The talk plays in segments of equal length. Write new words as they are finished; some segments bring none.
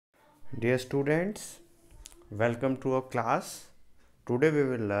Dear students, welcome to our class. Today we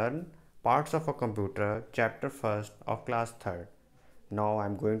will learn parts of a computer, chapter 1st of class 3rd. Now I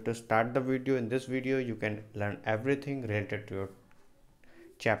am going to start the video. In this video you can learn everything related to your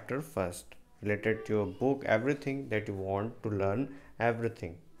chapter 1st, related to your book, everything that you want to learn,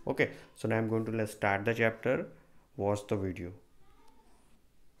 everything. Okay, so now I am going to start the chapter. Watch the video.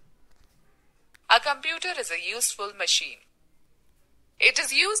 A computer is a useful machine. It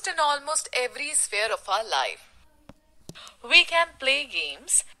is used in almost every sphere of our life. We can play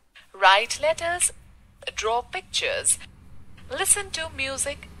games, write letters, draw pictures, listen to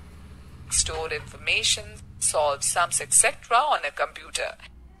music, store information, solve sums, etc. on a computer.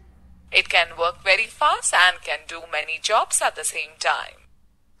 It can work very fast and can do many jobs at the same time.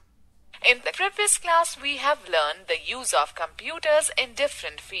 In the previous class, we have learned the use of computers in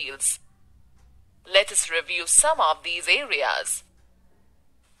different fields. Let us review some of these areas.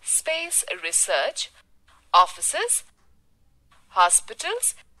 Space research, offices,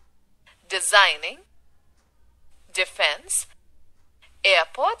 hospitals, designing, defense,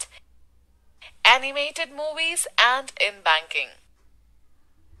 airport, animated movies, and in banking.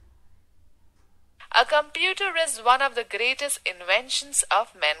 A computer is one of the greatest inventions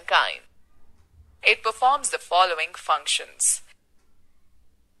of mankind. It performs the following functions.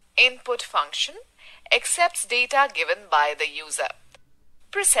 Input function accepts data given by the user.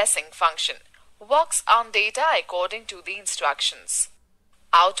 Processing function works on data according to the instructions.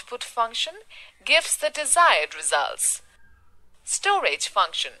 Output function gives the desired results. Storage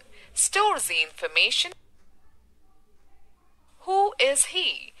function stores the information. Who is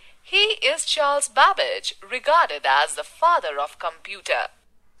he? He is Charles Babbage, regarded as the father of computer.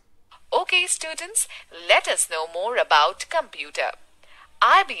 Okay, students, let us know more about computer.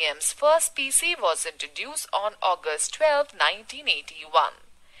 IBM's first PC was introduced on August 12, 1981.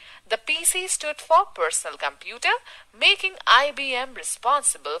 The PC stood for Personal Computer, making IBM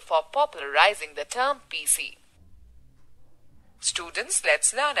responsible for popularizing the term PC. Students,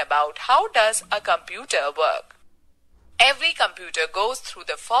 let's learn about how does a computer work. Every computer goes through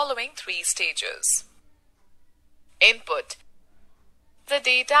the following three stages. Input. The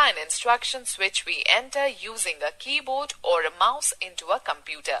data and instructions which we enter using a keyboard or a mouse into a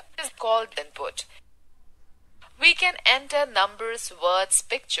computer is called input. We can enter numbers, words,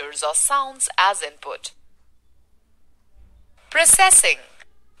 pictures, or sounds as input. Processing.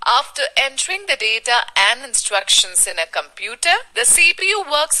 After entering the data and instructions in a computer, the CPU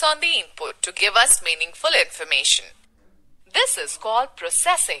works on the input to give us meaningful information. This is called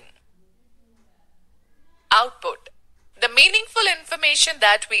processing. Output. The meaningful information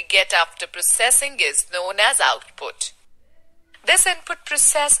that we get after processing is known as output. This input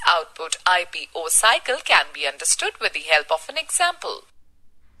process output IPO cycle can be understood with the help of an example.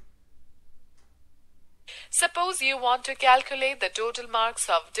 Suppose you want to calculate the total marks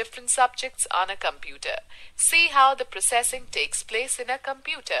of different subjects on a computer. See how the processing takes place in a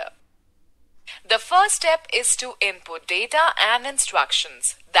computer. The first step is to input data and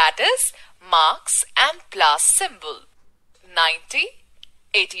instructions, that is, marks and plus symbol. 90,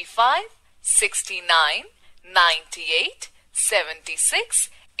 85, 69, 98, 76,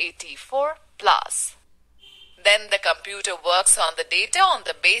 84 plus. Then the computer works on the data on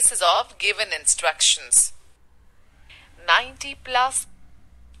the basis of given instructions. 90 plus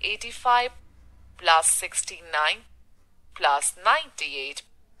 85 plus 69 plus 98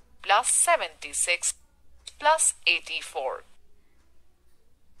 plus 76 plus 84.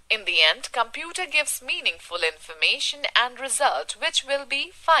 In the end, computer gives meaningful information and result which will be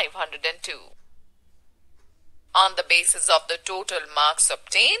 502. On the basis of the total marks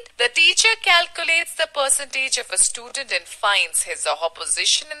obtained, the teacher calculates the percentage of a student and finds his or her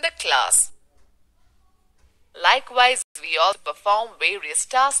position in the class. Likewise, we also perform various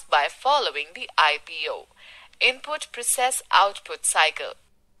tasks by following the IPO, input, process, output cycle.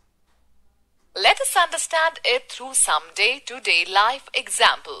 Let us understand it through some day-to-day life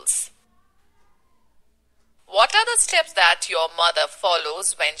examples. What are the steps that your mother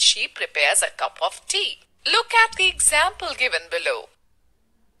follows when she prepares a cup of tea? Look at the example given below.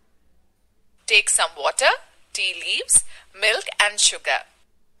 Take some water, tea leaves, milk and sugar.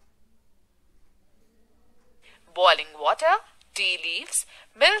 Boiling water, tea leaves,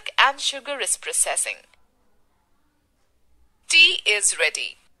 milk and sugar is processing. Tea is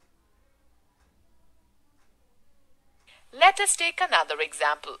ready. Let us take another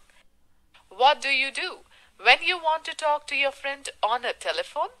example. What do you do when you want to talk to your friend on a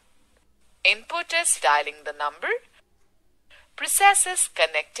telephone? Input is dialing the number, process is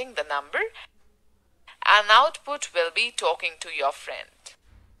connecting the number, and output will be talking to your friend.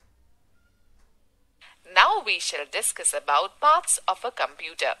 Now we shall discuss about parts of a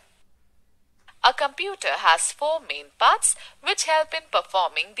computer. A computer has four main parts which help in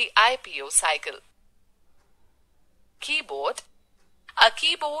performing the IPO cycle. Keyboard. A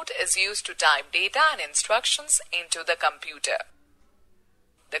keyboard is used to type data and instructions into the computer.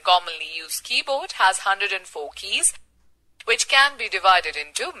 The commonly used keyboard has 104 keys which can be divided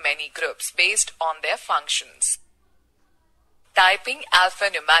into many groups based on their functions. Typing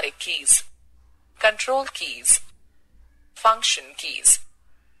alphanumeric keys, control keys, function keys,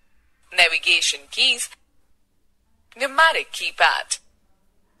 navigation keys, numeric keypad.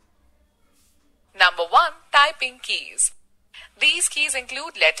 Number 1. Typing keys. These keys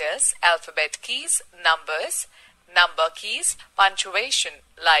include letters, alphabet keys, numbers, number keys, punctuation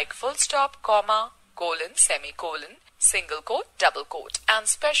like full stop, comma, colon, semicolon, single quote, double quote, and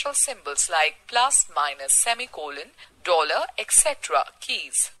special symbols like plus, minus, semicolon, dollar, etc.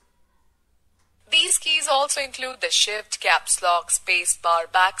 keys. These keys also include the shift, caps lock, space bar,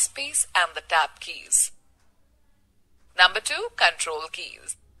 backspace, and the tab keys. Number 2. Control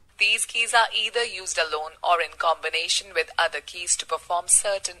keys. These keys are either used alone or in combination with other keys to perform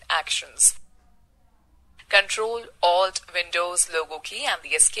certain actions. Control, Alt, Windows, logo key, and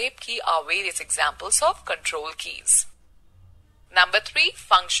the escape key are various examples of control keys. Number 3.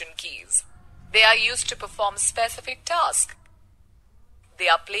 Function keys. They are used to perform specific tasks. They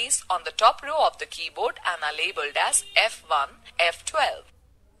are placed on the top row of the keyboard and are labeled as F1, F12.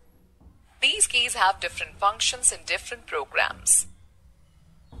 These keys have different functions in different programs.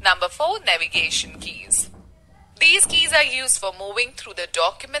 Number 4. Navigation keys. These keys are used for moving through the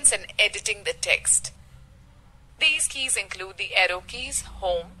documents and editing the text. These keys include the arrow keys,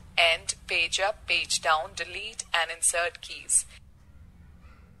 home, end, page up, page down, delete, and insert keys.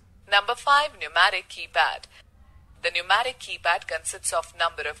 Number 5. Numeric keypad. The numeric keypad consists of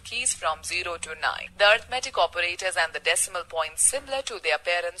number of keys from 0 to 9. The arithmetic operators and the decimal points similar to their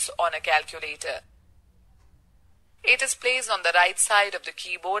appearance on a calculator. It is placed on the right side of the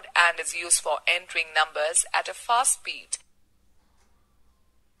keyboard and is used for entering numbers at a fast speed.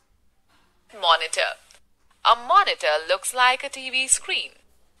 Monitor. A monitor looks like a TV screen.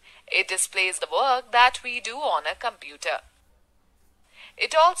 It displays the work that we do on a computer.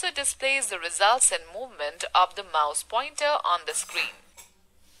 It also displays the results and movement of the mouse pointer on the screen.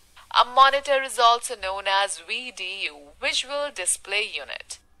 A monitor is also known as VDU, Visual Display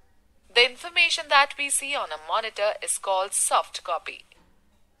Unit. The information that we see on a monitor is called soft copy.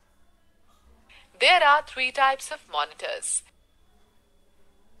 There are three types of monitors.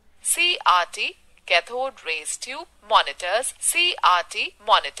 CRT, cathode rays tube monitors. CRT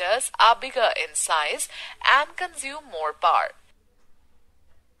monitors are bigger in size and consume more power.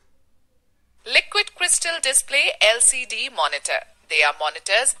 Liquid crystal display LCD monitor. They are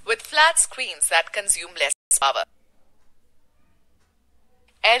monitors with flat screens that consume less power.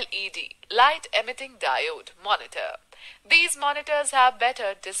 LED, light emitting diode monitor. These monitors have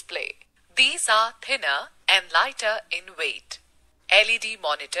better display. These are thinner and lighter in weight. LED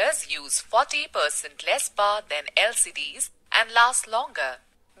monitors use 40% less power than LCDs and last longer.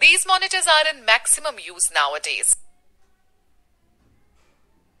 These monitors are in maximum use nowadays.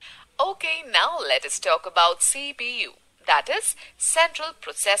 Okay, now let us talk about CPU, that is, Central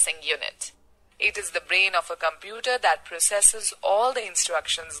Processing Unit. It is the brain of a computer that processes all the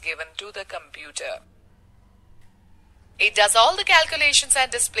instructions given to the computer. It does all the calculations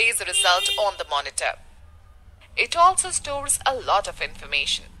and displays the result on the monitor. It also stores a lot of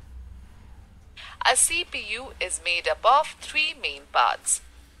information. A CPU is made up of three main parts.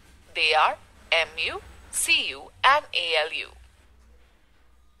 They are MU, CU, and ALU.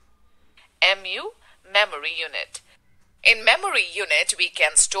 MU, memory unit. In memory unit, we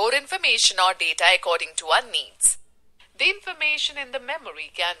can store information or data according to our needs. The information in the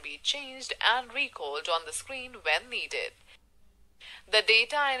memory can be changed and recalled on the screen when needed. The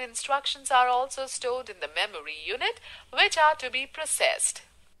data and instructions are also stored in the memory unit, which are to be processed.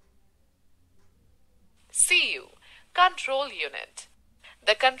 CU, control unit.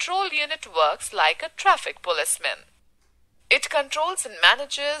 The control unit works like a traffic policeman. It controls and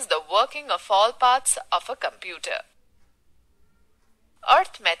manages the working of all parts of a computer.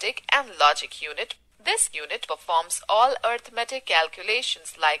 Arithmetic and logic unit. This unit performs all arithmetic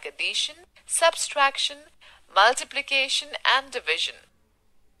calculations like addition, subtraction, multiplication, and division.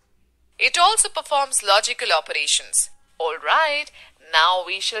 It also performs logical operations. Alright, now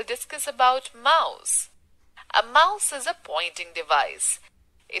we shall discuss about mouse. A mouse is a pointing device.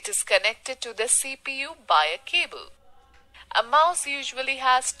 It is connected to the CPU by a cable. A mouse usually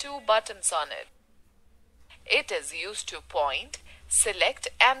has two buttons on it. It is used to point, Select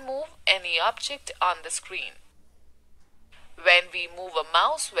and move any object on the screen. When we move a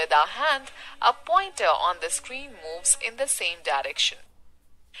mouse with our hand, a pointer on the screen moves in the same direction.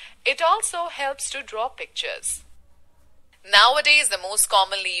 It also helps to draw pictures. Nowadays, the most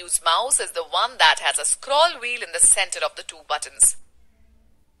commonly used mouse is the one that has a scroll wheel in the center of the two buttons.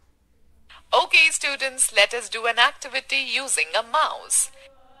 Okay, students, let us do an activity using a mouse.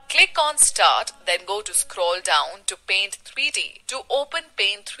 Click on Start, then go to Scroll down to Paint 3D to open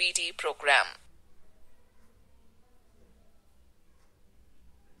Paint 3D program.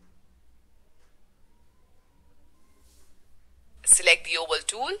 Select the oval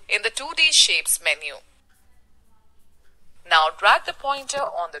tool in the 2D Shapes menu. Now drag the pointer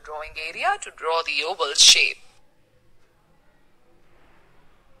on the drawing area to draw the oval shape.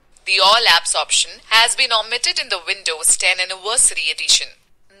 The All Apps option has been omitted in the Windows 10 Anniversary Edition.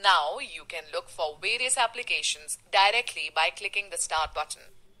 Now you can look for various applications directly by clicking the Start button.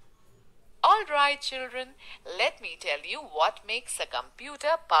 Alright children, let me tell you what makes a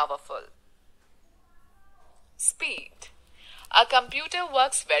computer powerful. Speed. A computer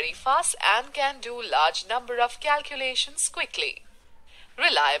works very fast and can do large number of calculations quickly.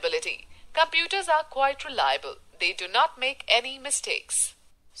 Reliability. Computers are quite reliable. They do not make any mistakes.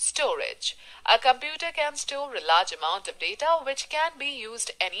 Storage. A computer can store a large amount of data which can be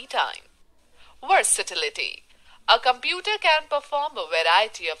used anytime. Versatility. A computer can perform a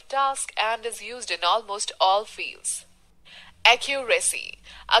variety of tasks and is used in almost all fields. Accuracy.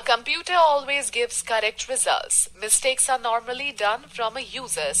 A computer always gives correct results. Mistakes are normally done from a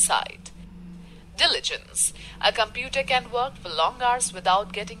user's side. Diligence. A computer can work for long hours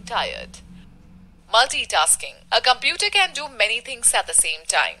without getting tired. Multitasking. A computer can do many things at the same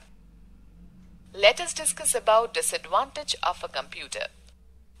time. Let us discuss about disadvantage of a computer.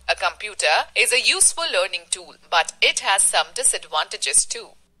 A computer is a useful learning tool, but it has some disadvantages too.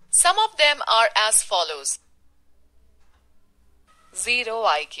 Some of them are as follows. 0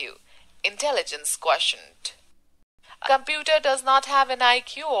 IQ. Intelligence quotient. A computer does not have an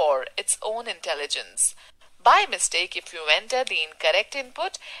IQ or its own intelligence. By mistake, if you enter the incorrect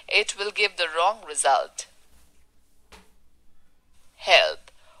input, it will give the wrong result.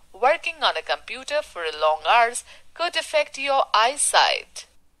 Health. Working on a computer for long hours could affect your eyesight.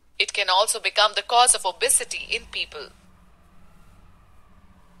 It can also become the cause of obesity in people.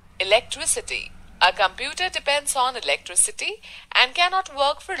 Electricity. A computer depends on electricity and cannot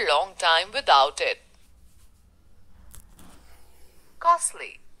work for a long time without it.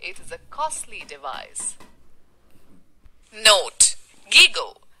 Costly. It is a costly device. Note: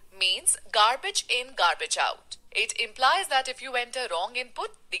 GIGO means garbage in, garbage out. It implies that if you enter wrong input,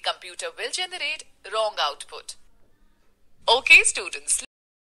 the computer will generate wrong output. Okay, students.